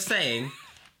 so what you're saying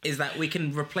is that we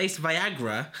can replace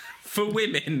Viagra for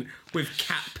women with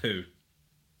cat poo.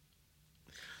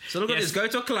 So look at this. Go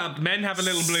to a club. Men have a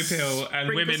little blue pill,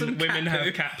 and women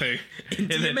have cat poo.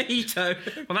 Into your mojito.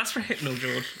 Well, that's for Hypnol,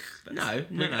 George. No.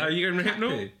 Are you going to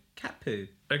Hypnol? Cat poo.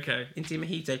 Okay. Into your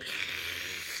mojito.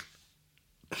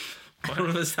 All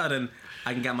of a sudden,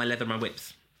 I can get my leather and my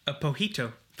whips. A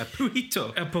pojito. A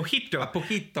pojito. A pojito. A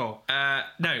pojito.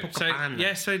 No.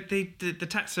 So the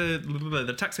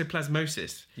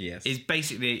toxoplasmosis is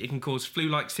basically, it can cause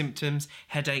flu-like symptoms,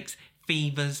 headaches,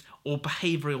 fevers, or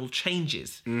behavioural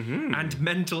changes, and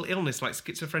mental illness like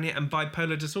schizophrenia and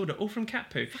bipolar disorder, all from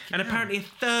cat poo. And apparently a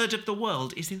third of the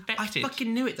world is infected. I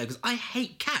fucking knew it though, because I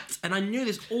hate cats, and I knew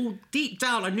this all deep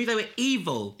down. I knew they were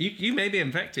evil. You may be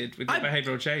infected with your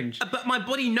behavioural change, but my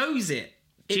body knows it.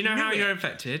 Do you know how you're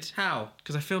infected? How?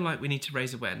 Because I feel like we need to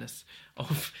raise awareness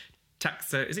of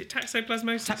is it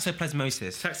toxoplasmosis?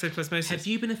 Toxoplasmosis. Have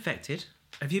you been affected?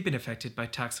 Have you been affected by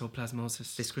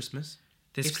toxoplasmosis This Christmas?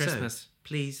 If Christmas, so,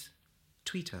 please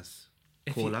tweet us.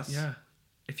 Call us. Yeah.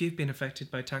 If you've been affected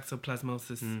by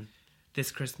toxoplasmosis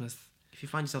this Christmas. If you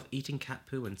find yourself eating cat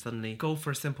poo and suddenly... Go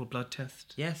for a simple blood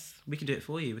test. Yes, we can do it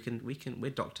for you. We're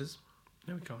doctors.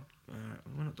 No, we can't.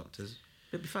 We're not doctors.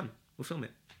 It'll be fun. We'll film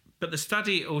it. But the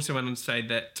study also went on to say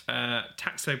that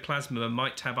toxoplasma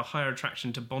might have a higher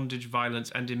attraction to bondage,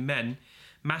 violence, and in men,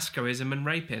 masochism and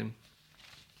raping.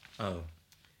 Oh,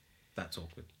 that's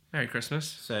awkward. Merry Christmas.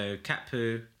 So cat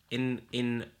poo. In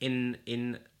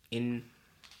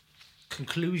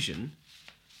conclusion,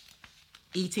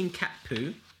 eating cat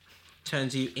poo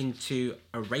turns you into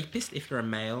a rapist if you're a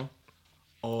male,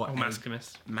 or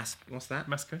masochism. What's that?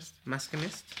 Masochist.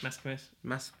 Masochist. Masochist.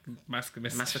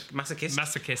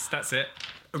 Masochist. That's it.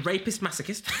 A rapist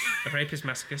masochist. A rapist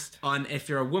masochist. And if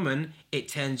you're a woman, it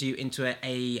turns you into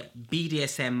a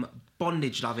BDSM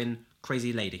bondage loving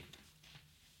crazy lady.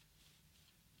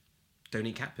 Don't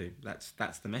eat cat poo. That's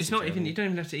the message. It's not even. You don't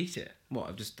even have to eat it.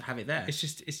 What? Just have it there. It's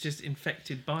just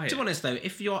infected by it. To be honest though,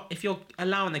 if you're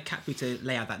allowing the cat poo to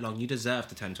lay out that long, you deserve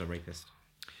to turn into a rapist.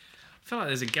 I feel like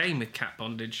there's a game with cat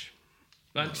bondage.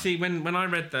 Like, see, when I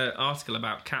read the article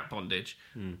about cat bondage,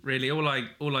 really all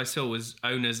I saw was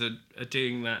owners are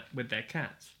doing that with their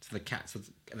cats. So are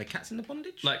the cats in the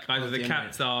bondage? Like either the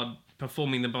cats are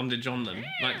performing the bondage on them,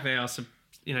 like they are,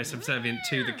 subservient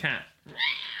to the cat.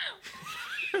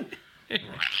 I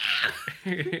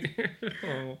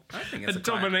think it's a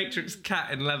dominatrix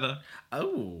cat in leather.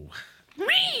 Oh.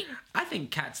 I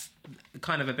think cats are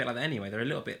kind of a bit like that anyway. They're a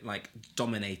little bit like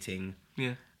dominating.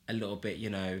 Yeah. A little bit,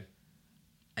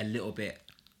 a little bit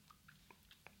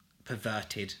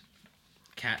perverted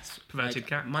cats. Perverted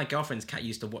cat? My girlfriend's cat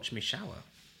used to watch me shower.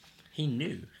 He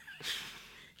knew.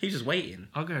 He was just waiting.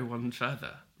 I'll go one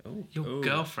further. Oh, Your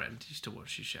girlfriend used to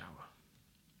watch you shower.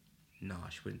 No,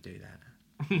 she wouldn't do that.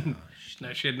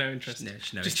 No, she had no interest.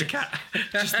 No, just the cat.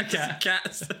 Just the cat.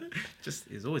 Cats.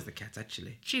 It's always the cats,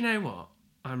 actually. Do you know what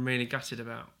I'm really gutted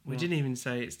about? We didn't even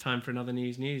say it's time for another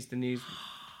news. The news.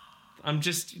 I'm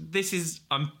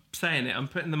saying it. I'm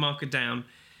putting the marker down.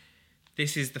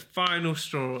 This is the final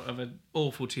straw of an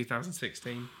awful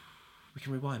 2016. We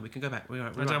can rewind. We can go back.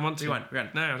 Rewind. I don't want to. Rewind.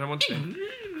 No, I don't want to.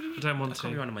 I don't want to. I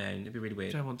can't rewind on my own. It'd be really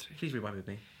weird. I don't want to. Please rewind with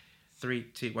me. 3,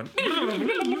 2, 1.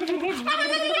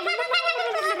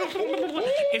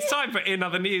 It's time for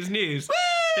another news. Woo!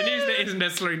 The news that isn't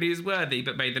necessarily newsworthy,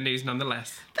 but made the news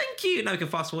nonetheless. Thank you. Now we can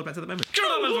fast forward back to the moment.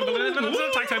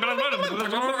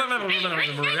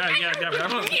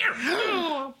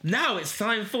 Now it's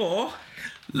time for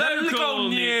local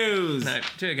news. No,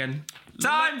 do it again. It's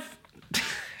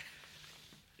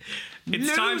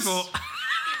time for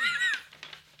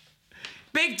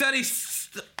Big Daddy.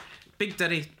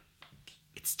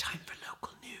 It's time for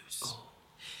local news. Oh.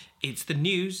 It's the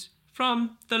news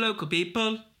from the local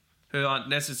people who aren't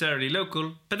necessarily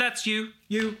local, but that's you,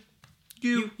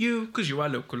 because you are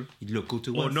local. Local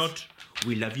to or us. not.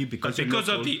 We love you because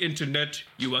of the internet,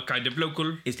 you are kind of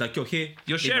local. It's like you're here.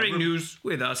 You're sharing news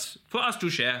with us, for us to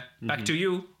share. Back to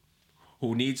you.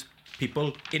 Who needs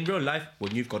people in real life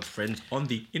when you've got friends on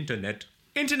the internet?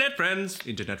 Internet friends.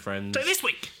 So this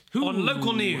week, on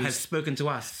local news, has spoken to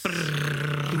us?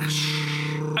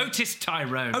 Otis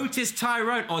Tyrone.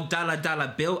 Or Dollar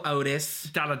Bill Otis.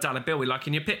 Dollar Bill, we like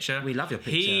in your picture. We love your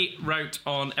picture. He wrote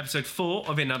on episode 4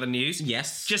 of In Other News.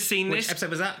 Yes. Just seen this. Which episode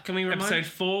was that? Can we remind? Episode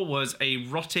 4 was a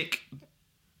erotic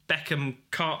Beckham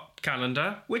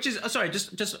calendar. Which is,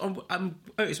 Otis,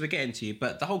 we're getting to you,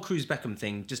 but the whole Cruz Beckham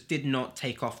thing just did not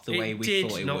take off the way we thought it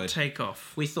would. It did not take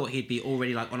off. We thought he'd be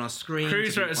already like on our screen.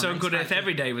 Cruz wrote a song called If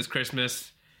Every Day Was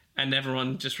Christmas, and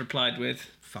everyone just replied with,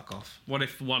 fuck off. What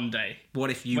if one day? What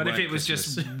if it was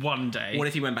just one day? What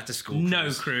if you went back to school? No,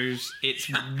 Cruz. It's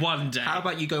one day. How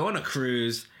about you go on a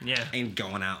cruise? Yeah. And go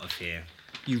on out of here.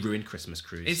 You ruined Christmas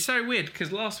Cruise. It's so weird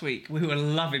because last week we were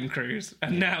loving Cruise,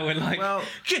 and now we're like, well,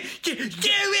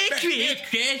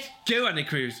 go on a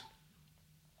cruise.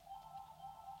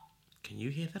 Can you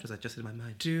hear that? Or was that just in my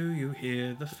mind? Do you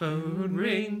hear the phone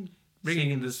ring?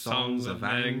 Ringing the songs of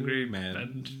angry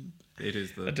men. It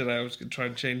is the... I don't know, I was going to try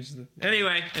and change the...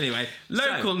 Anyway,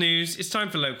 local news. It's time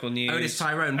for local news. Otis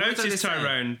Tyrone. Otis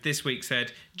Tyrone this week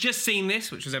said, just seen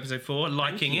this, which was episode 4,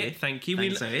 liking it. Thank you.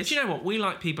 Thanks, do you know what? We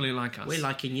like people who like us. We're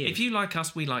liking you. If you like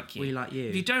us, we like you. We like you.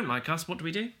 If you don't like us, what do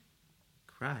we do?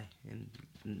 Cry and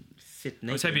sit naked.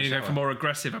 I was hoping you'd go for a more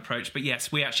aggressive approach, but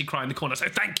yes, we actually cry in the corner, so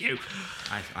thank you.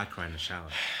 I cry in the shower.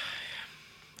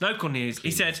 Local news.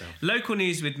 He said, local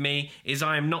news with me is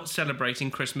I am not celebrating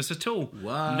Christmas at all.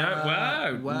 What?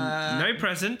 No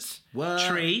presents. What?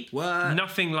 Tree. What?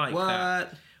 Nothing like what?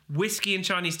 that. Whiskey and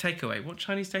Chinese takeaway. What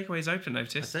Chinese takeaway is open,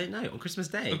 Otis? I don't know. On Christmas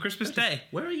Day. On Christmas Day.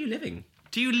 Where are you living?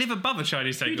 Do you live above a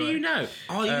Chinese takeaway? Who do you know?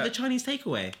 Are you the Chinese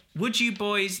takeaway? Would you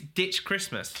boys ditch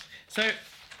Christmas? So,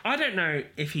 I don't know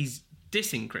if he's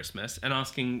dissing Christmas and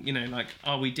asking,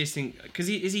 are we dissing... Because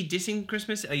is he dissing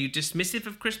Christmas? Are you dismissive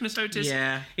of Christmas, Otis?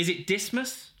 Yeah. Is it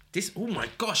Dismas? Oh my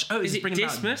gosh. Oh, is it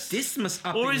Dismas? Dismas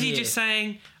up Or in is he here. just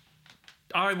saying,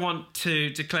 I want to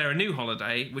declare a new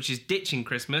holiday, which is ditching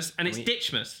Christmas, and it's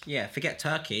Ditchmas? Yeah, forget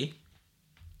turkey.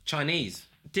 Chinese.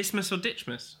 Dismas or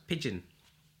Ditchmas? Pigeon.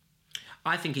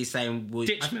 I think he's saying...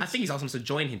 Ditchmas. I think he's asking us to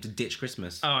join him to ditch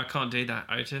Christmas. Oh, I can't do that,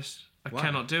 Otis. I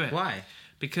cannot do it. Why?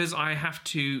 Because I have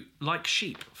to, like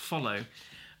sheep, follow.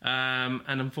 And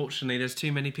unfortunately, there's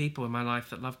too many people in my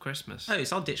life that love Christmas. Oh,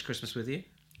 so I'll ditch Christmas with you.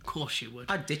 Of course you would.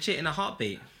 I'd ditch it in a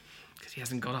heartbeat. Because he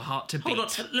hasn't got a heart to beat. Hold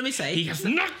on, let me say... He has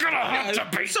not got a heart to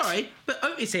beat! Sorry, but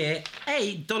Otis here,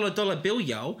 dollar bill,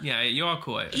 yo. Yeah, you are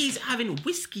cool, Otis. He's having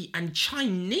whiskey and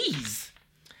Chinese.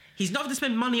 He's not going to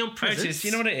spend money on presents. Otis,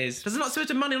 you know what it is? Does not spend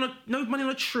money on no money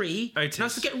on a tree. Otis. He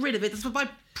has to get rid of it. Does buy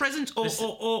presents or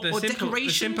decorations. The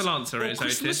simple answer is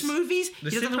Christmas Otis. movies.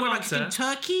 He doesn't have to worry about cooking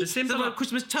turkey. The simple about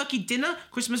Christmas turkey dinner,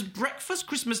 Christmas breakfast,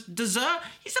 Christmas dessert.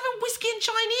 He's having whiskey and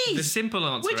Chinese. The simple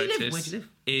answer, Where do you Otis, live? Where do you live?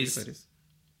 is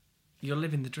you're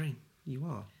living the dream. You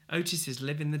are. Otis is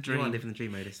living the dream. You are living the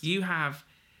dream, Otis. You have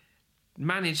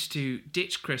managed to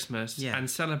ditch Christmas and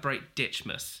celebrate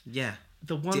Ditchmas. Yeah.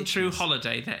 The one true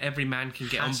holiday that every man can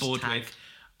get on board with.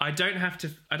 I don't have to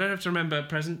remember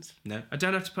presents. No. I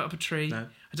don't have to put up a tree. No.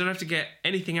 I don't have to get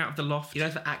anything out of the loft. You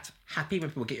don't have to act happy when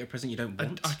people get you a present you don't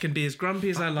want. I can be as grumpy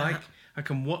as I like. I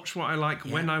can watch what I like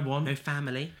when I want. No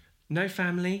family. No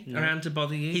family around to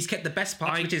bother you. He's kept the best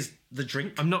part, which is the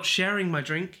drink. I'm not sharing my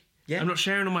drink. Yeah. I'm not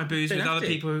sharing all my booze with other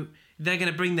people. Who, they're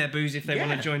going to bring their booze if they want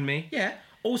to join me. Yeah.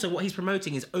 Also, what he's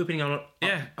promoting is opening up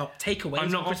takeaways. I'm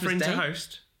not on offering Christmas to Day.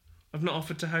 host. I've not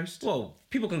offered to host. Well,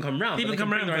 people can come round. People can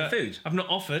bring their own food. I've not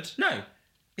offered. No.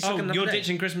 It's You're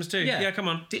ditching Christmas too. Yeah, come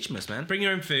on. Ditchmas, man. Bring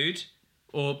your own food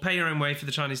or pay your own way for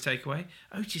the Chinese takeaway.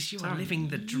 Otis, you are living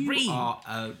the dream.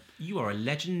 You are a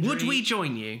legendary... Would we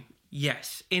join you?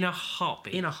 Yes, in a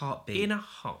heartbeat. In a heartbeat. In a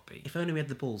heartbeat. If only we had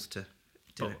the balls to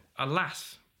do it.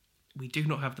 Alas, we do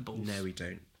not have the balls. No, we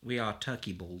don't. We are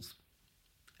turkey balls.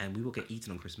 And we will get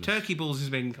eaten on Christmas. Turkey balls has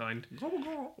been kind.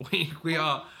 We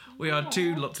are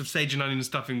two lots of sage and onion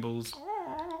stuffing balls.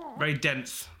 Very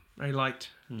dense, very light.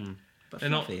 But they're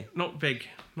fluffy. not big.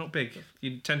 Not big.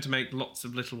 You tend to make lots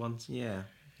of little ones. Yeah,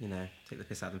 take the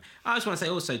piss out of them. I just want to say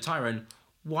also, Tyrone,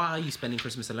 why are you spending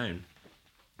Christmas alone?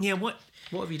 Yeah, what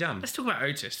have you done? Let's talk about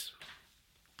Otis.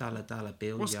 Dollar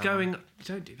bill. What's going on?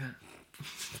 Don't do that.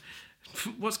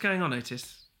 What's going on,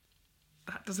 Otis?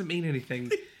 That doesn't mean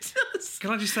anything.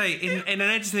 Can I just say, in an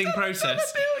editing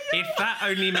process, if that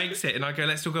only makes it, and I go,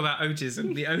 let's talk about Otis,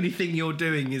 and the only thing you're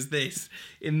doing is this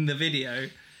in the video,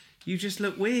 you just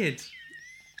look weird.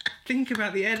 Think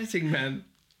about the editing, man.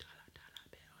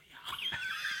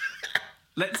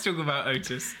 Let's talk about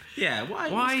Otis. Yeah,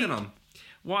 what's going on?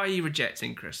 Why are you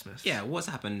rejecting Christmas? Yeah, what's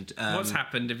happened? What's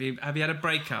happened? Have you had a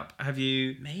breakup? Have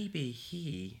you? Maybe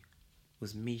he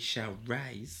was Michelle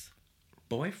Ray's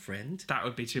boyfriend. That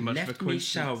would be too much of a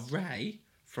coincidence. Left Michelle Ray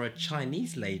for a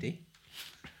Chinese lady.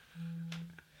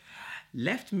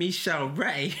 Left Michelle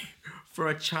Ray for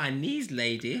a Chinese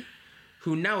lady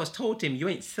who now has told him, you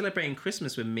ain't celebrating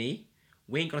Christmas with me.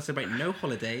 We ain't going to celebrate no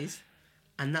holidays.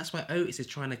 And that's why Otis is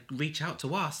trying to reach out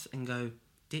to us and go,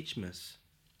 Ditchmas.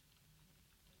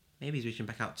 Maybe he's reaching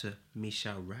back out to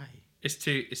Michelle Ray. It's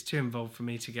too involved for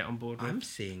me to get on board with. I'm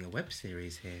seeing a web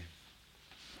series here.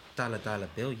 Dollar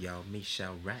bill, y'all.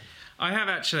 Michelle Ray. I have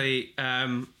actually...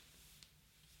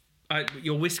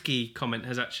 your whiskey comment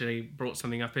has actually brought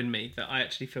something up in me that I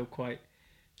actually feel quite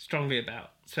strongly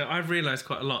about. So I've realised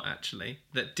quite a lot, actually,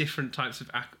 that different types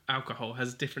of alcohol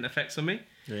has different effects on me.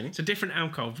 Really? So different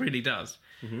alcohol really does.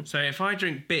 Mm-hmm. So if I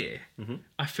drink beer,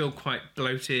 I feel quite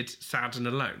bloated, sad and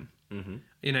alone. Mm-hmm.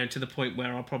 You know, to the point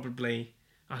where I'll probably,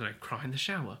 I don't know, cry in the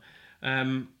shower.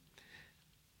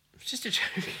 It's just a joke.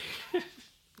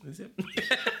 Is it?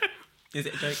 Is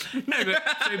it a joke? No, but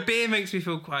so beer makes me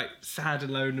feel quite sad,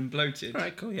 alone and bloated. All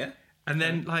right, cool, yeah. And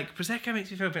then, like, Prosecco makes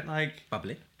me feel a bit, like...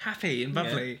 Bubbly. Happy and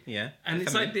bubbly. Yeah. And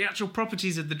it's like the actual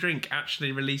properties of the drink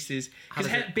actually releases... Because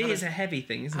beer is a heavy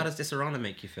thing, isn't it? How does Disaronno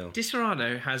make you feel?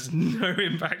 Disaronno has no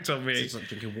impact on me. It's like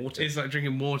drinking water. It's like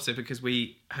drinking water because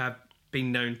we have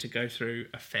been known to go through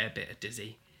a fair bit of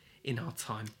dizzy in our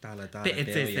time. Bit of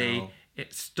dizzy.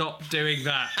 Stop doing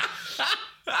that.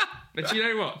 But you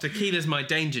know what? Tequila's my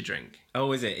danger drink.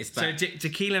 Oh, is it? It's that. So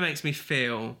tequila makes me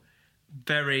feel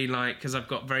very like... Because I've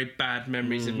got very bad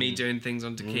memories of me doing things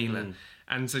on tequila.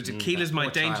 And so tequila's my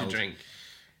danger drink.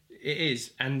 It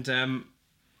is. And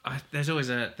there's always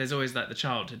like the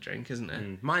childhood drink, isn't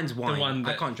there? Mine's wine. The one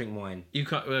I can't drink wine. You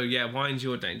can't... Well, yeah, wine's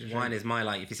your danger drink. Wine is my,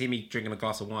 like... If you see me drinking a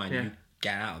glass of wine, you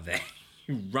get out of there.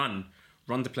 You run.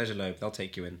 Run to Pleasure Lobe. They'll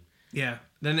take you in. Yeah.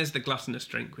 Then there's the gluttonous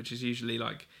drink, which is usually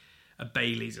like a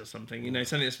Baileys or something. You know,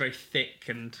 something that's very thick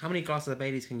and... How many glasses of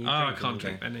Baileys can you drink? Oh, I can't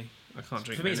drink any. For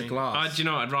me, it's a glass. Do you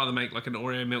know what? I'd rather make like an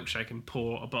Oreo milkshake and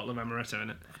pour a bottle of amaretto in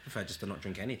it. I prefer just to not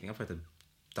drink anything. I prefer to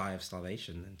die of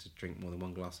starvation than to drink more than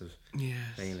one glass of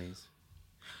Baileys.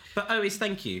 But Otis,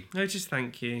 thank you. Just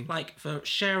thank you. Like, for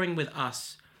sharing with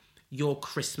us your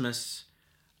Christmas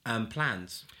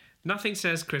plans. Nothing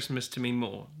says Christmas to me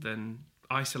more than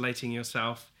isolating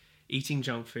yourself, eating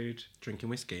junk food, drinking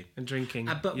whiskey, and drinking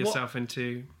yourself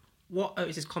into... What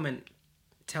Otis's comment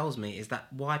tells me is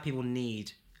that why people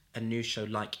need a news show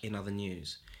like In Other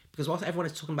News. Because whilst everyone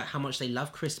is talking about how much they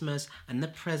love Christmas and the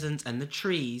presents and the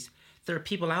trees, there are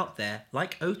people out there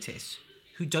like Otis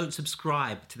who don't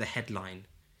subscribe to the headline.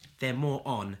 They're more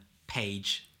on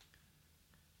page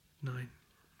 9.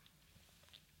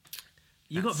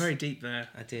 You got very deep there.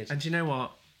 I did. And do you know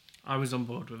what? I was on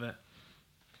board with it.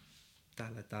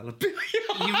 Dollar bill.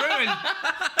 You ruined.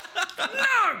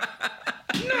 No.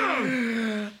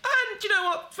 And do you know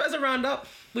what? As a roundup,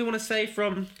 we want to say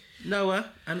from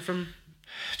Noah and from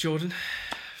Jordan,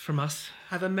 from us,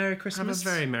 have a Merry Christmas.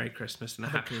 Have a very Merry Christmas and a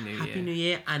Happy New Year. Happy New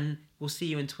Year, and we'll see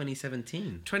you in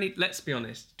 2017. Let's be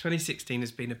honest, 2016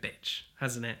 has been a bitch,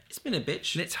 hasn't it? It's been a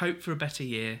bitch. Let's hope for a better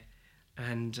year.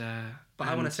 But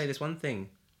I want to say this one thing.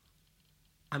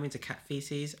 I'm into cat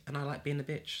feces, and I like being a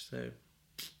bitch. So,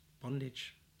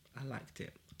 bondage. I liked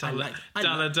it. Dollar bill,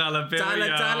 Dollar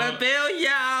bill,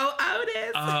 yo,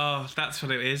 Otis. Oh, that's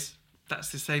what it is. That's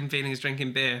the same feeling as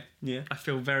drinking beer. Yeah. I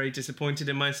feel very disappointed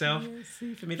in myself. Yeah,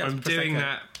 see, for me, that's I'm Prosecco. doing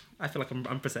that. I feel like I'm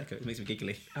Prosecco. It makes me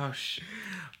giggly. Oh,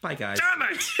 Bye, guys. Damn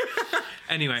it!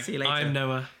 Anyway, See you later. I'm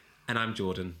Noah. And I'm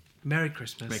Jordan. Merry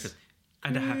Christmas. Merry Christmas.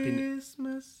 And a happy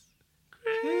Christmas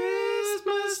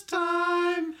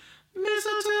time,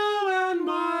 mistletoe and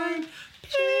wine.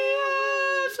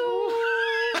 P.S.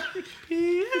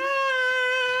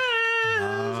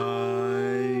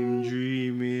 I'm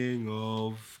dreaming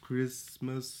of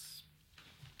Christmas.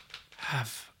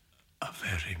 Have a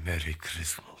very Merry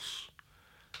Christmas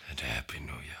and a Happy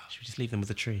New Year. Should we just leave them with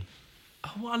a tree?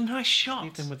 Oh, what a nice shot.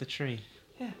 Leave them with a tree.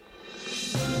 Yeah.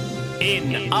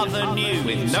 In other news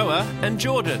with Noah and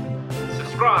Jordan.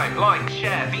 Subscribe, like,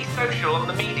 share, be social on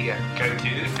the media. Go to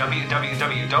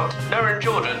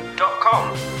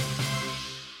www.noahandjordan.com.